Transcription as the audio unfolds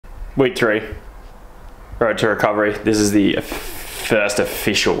Week 3, road to recovery. This is the first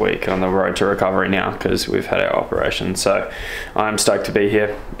official week on the road to recovery now because we've had our operation. So I'm stoked to be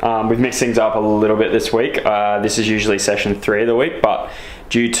here. We've mixed things up a little bit this week. This is usually session 3 of the week, but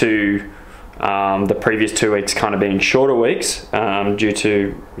due to the previous 2 weeks kind of being shorter weeks due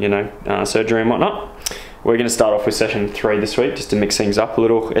to, you know, surgery and whatnot, we're going to start off with session 3 this week just to mix things up a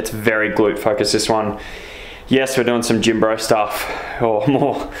little. It's very glute focused, this one. Yes, we're doing some gym bro stuff, or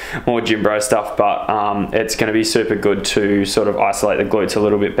more gym bro stuff, but it's going to be super good to sort of isolate the glutes a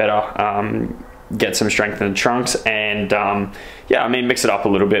little bit better, get some strength in the trunks, and yeah, I mean, mix it up a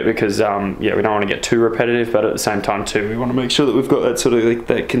little bit because yeah, we don't want to get too repetitive, but at the same time too, we want to make sure that we've got that sort of like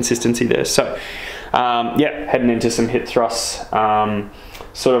that consistency there. So yeah, heading into some hip thrusts,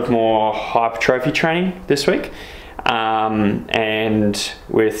 sort of more hypertrophy training this week. And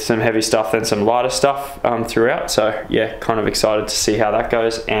with some heavy stuff and some lighter stuff throughout. So yeah, kind of excited to see how that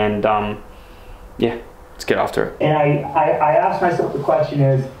goes, and yeah, let's get after it. And I asked myself the question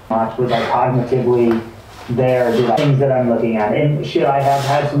is, was I cognitively there, do things that I'm looking at, and should I have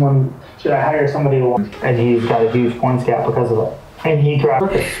had someone, should I hire somebody to, and he's got a huge points gap because of it. And he grabbed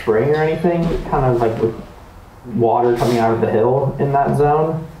like a spring or anything, kind of like with water coming out of the hill in that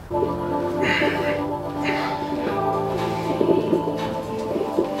zone.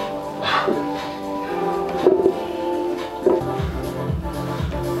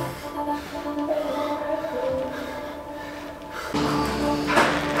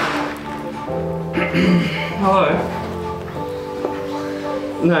 Hello.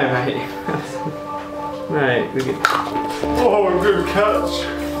 No, mate. Mate, we get... Oh, good catch.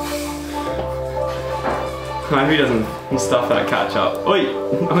 I hope he doesn't stuff that catch up. Oi!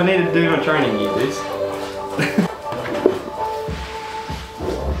 I need to do my training, you dudes.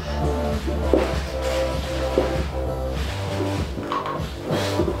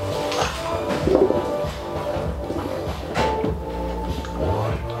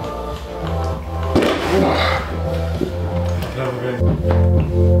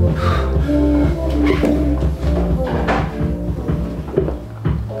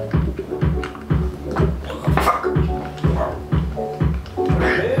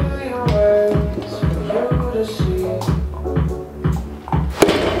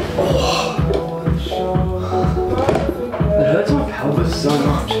 So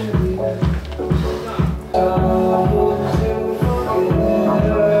much.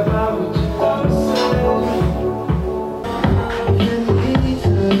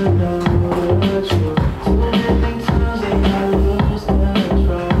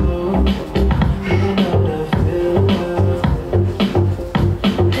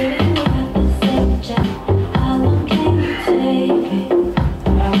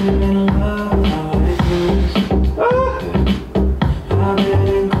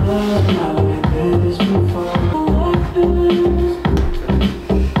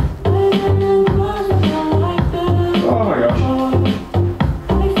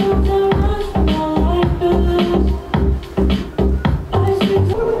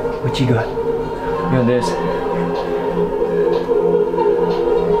 What you got? You got this.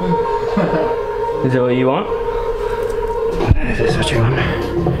 Is that what you want? Is this what you want?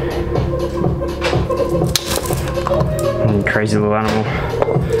 Crazy little animal.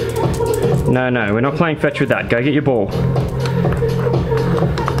 No, we're not playing fetch with that. Go get your ball.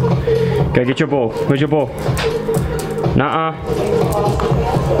 Go get your ball. Where's your ball? Nuh-uh.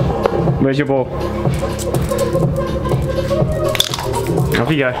 Where's your ball? Off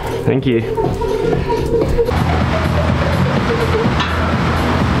you go. Thank you.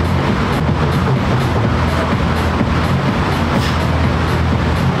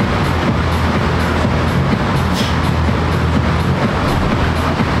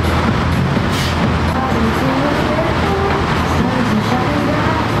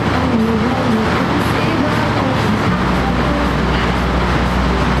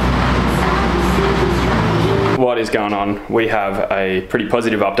 What is going on? We have a pretty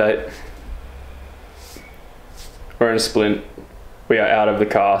positive update. We're in a splint. We are out of the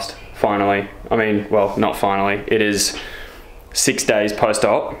cast, finally. I mean, well, not finally. It is 6 days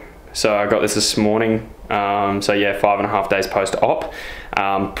post-op. So I got this morning. So yeah, 5.5 days post-op.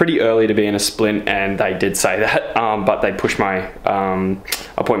 Pretty early to be in a splint, and they did say that, but they pushed my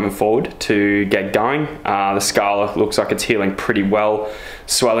appointment forward to get going. The scar looks like it's healing pretty well.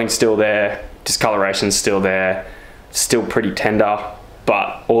 Swelling's still there. Discoloration's still there, still pretty tender,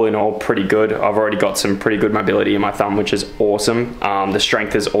 but all in all pretty good. I've already got some pretty good mobility in my thumb, which is awesome. The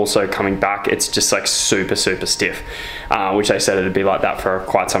strength is also coming back. It's just like super stiff, which they said it'd be like that for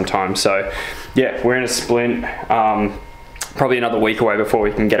quite some time. So yeah, we're in a splint. probably another week away before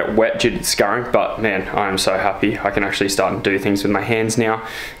we can get it wet due to scurrying, but man, I am so happy. I can actually start and do things with my hands now,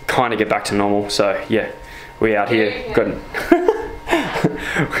 kind of get back to normal. So yeah, we out here. Good.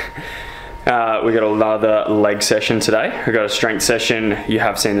 We got another leg session today. We got a strength session. You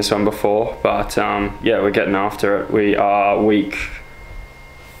have seen this one before, but yeah, we're getting after it. We are week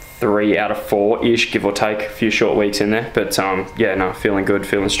 3 out of 4-ish, give or take, a few short weeks in there, but yeah, no, feeling good,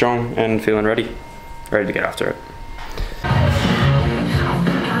 feeling strong, and feeling ready to get after it.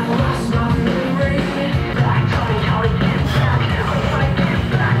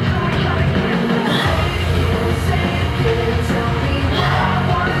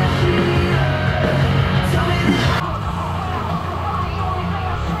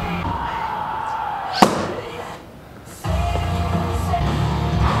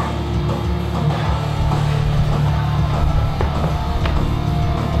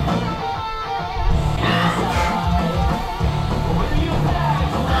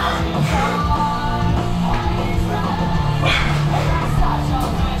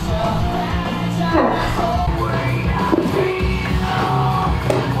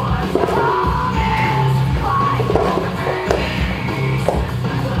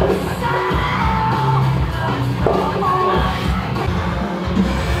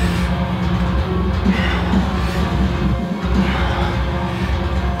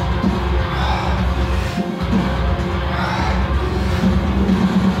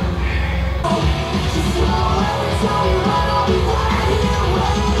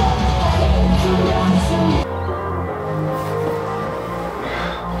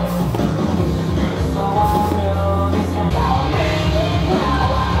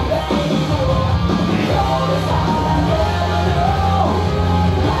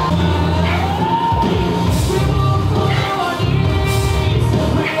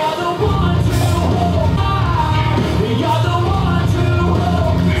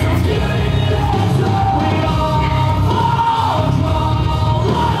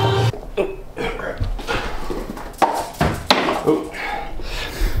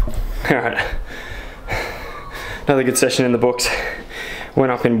 Alright, another good session in the books. Went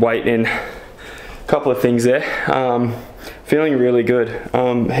up in weight in a couple of things there. Feeling really good.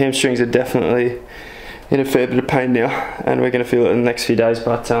 Hamstrings are definitely in a fair bit of pain now, and we're going to feel it in the next few days,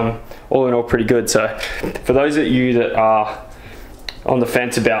 but all in all pretty good. So for those of you that are on the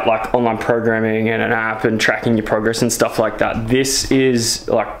fence about like online programming and an app and tracking your progress and stuff like that, this is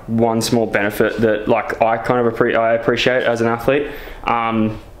like one small benefit that like I kind of appreciate as an athlete.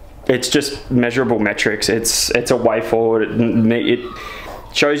 It's just measurable metrics. It's a way forward. It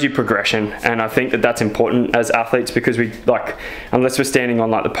shows you progression, and I think that that's important as athletes, because we like, unless we're standing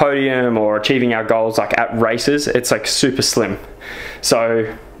on like the podium or achieving our goals like at races, it's like super slim.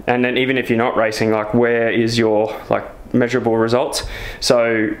 So, and then even if you're not racing, like where is your like measurable results?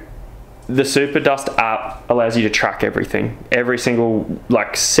 So the Super Dust app allows you to track everything. Every single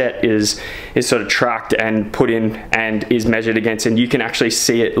like set is sort of tracked and put in and is measured against, and you can actually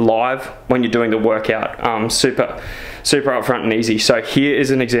see it live when you're doing the workout. Super upfront and easy. So here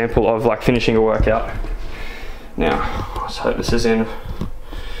is an example of like finishing a workout. Now, let's hope this is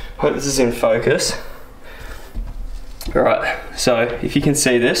in focus. All right, so if you can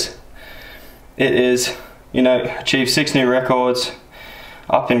see this, it is, you know, achieved 6 new records.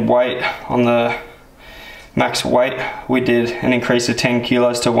 Up in weight on the max weight, we did an increase of 10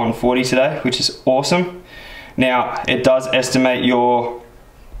 kilos to 140 today, which is awesome. Now, it does estimate your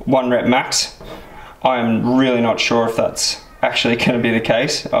 1 rep max. I'm really not sure if that's actually going to be the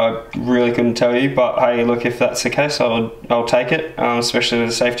case. I really couldn't tell you, but hey, look, if that's the case, I'll take it, especially with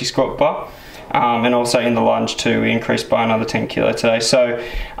a safety squat bar. And also in the lunge too, we increased by another 10 kilo today. So,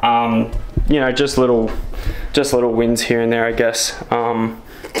 you know, just little wins here and there, I guess.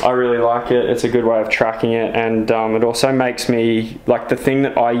 I really like it. It's a good way of tracking it, and it also makes me, like, the thing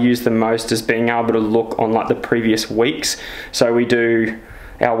that I use the most is being able to look on like the previous weeks. So we do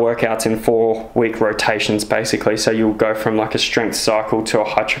our workouts in 4-week rotations basically. So you'll go from like a strength cycle to a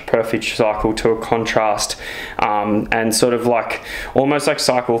hypertrophy cycle to a contrast, and sort of like almost like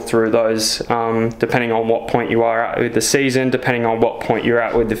cycle through those depending on what point you are at with the season, depending on what point you're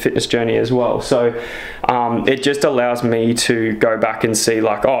at with the fitness journey as well. So it just allows me to go back and see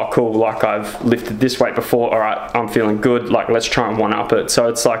like, oh cool, like I've lifted this weight before, all right, I'm feeling good, like let's try and one up it. So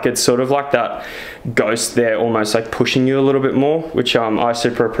it's sort of like that ghost there, almost like pushing you a little bit more, which I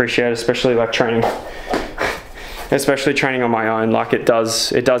super appreciate, especially like training especially training on my own. Like it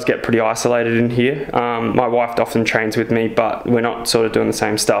does get pretty isolated in here. My wife often trains with me, but we're not sort of doing the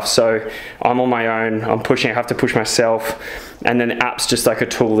same stuff. So I'm on my own. I have to push myself, and then the app's just like a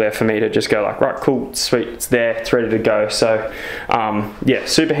tool there for me to just go like, right, cool, sweet, it's there, it's ready to go. So yeah,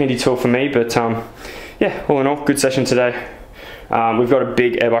 super handy tool for me. But yeah, all in all, good session today. We've got a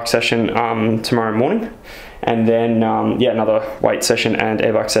big air bike session tomorrow morning, and then yeah, another weight session and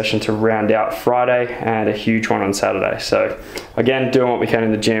air bike session to round out Friday, and a huge one on Saturday. So again, doing what we can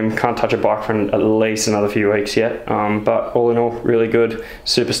in the gym. Can't touch a bike for at least another few weeks yet, but all in all, really good.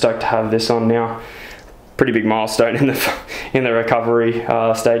 Super stoked to have this on now. Pretty big milestone in the recovery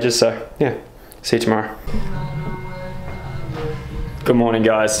stages. So yeah, see you tomorrow. Good morning,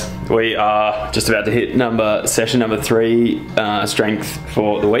 guys. We are just about to hit session number 3, strength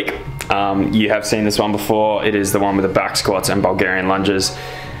for the week. You have seen this one before. It is the one with the back squats and Bulgarian lunges.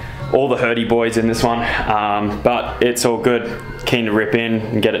 All the hurdy boys in this one, but it's all good. Keen to rip in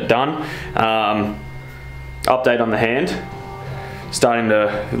and get it done. Update on the hand. Starting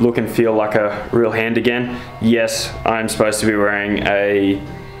to look and feel like a real hand again. Yes, I'm supposed to be wearing a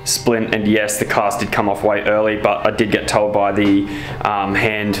splint, and yes, the cast did come off way early, but I did get told by the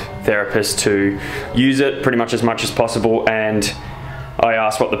hand therapist to use it pretty much as possible, and I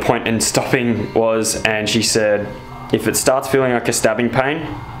asked what the point in stopping was, and she said if it starts feeling like a stabbing pain,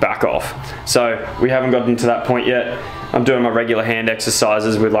 back off. So we haven't gotten to that point yet. I'm doing my regular hand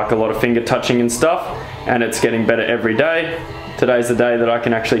exercises with like a lot of finger touching and stuff, and it's getting better every day. Today's the day that I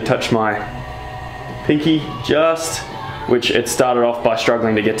can actually touch my pinky which it started off by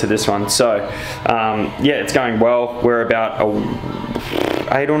struggling to get to this one. So yeah, it's going well. We're about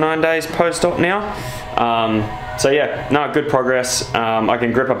 8 or 9 days post-op now. So yeah, no, good progress. I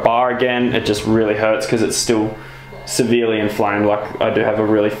can grip a bar again. It just really hurts because it's still severely inflamed. Like I do have a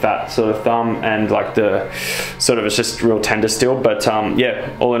really fat sort of thumb, and like the sort of, it's just real tender still. But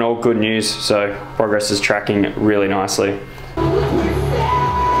yeah, all in all, good news. So progress is tracking really nicely.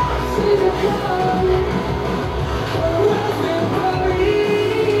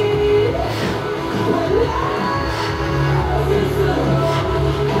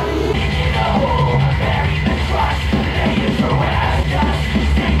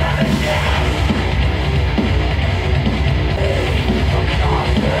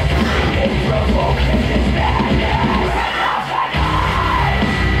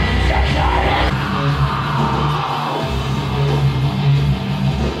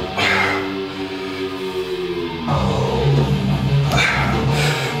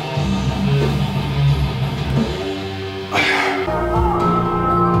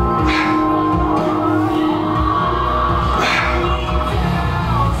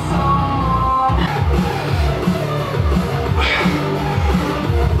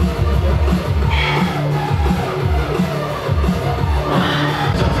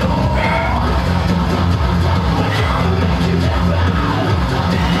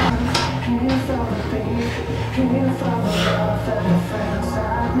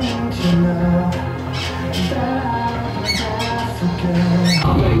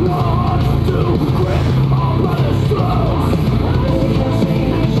 I'm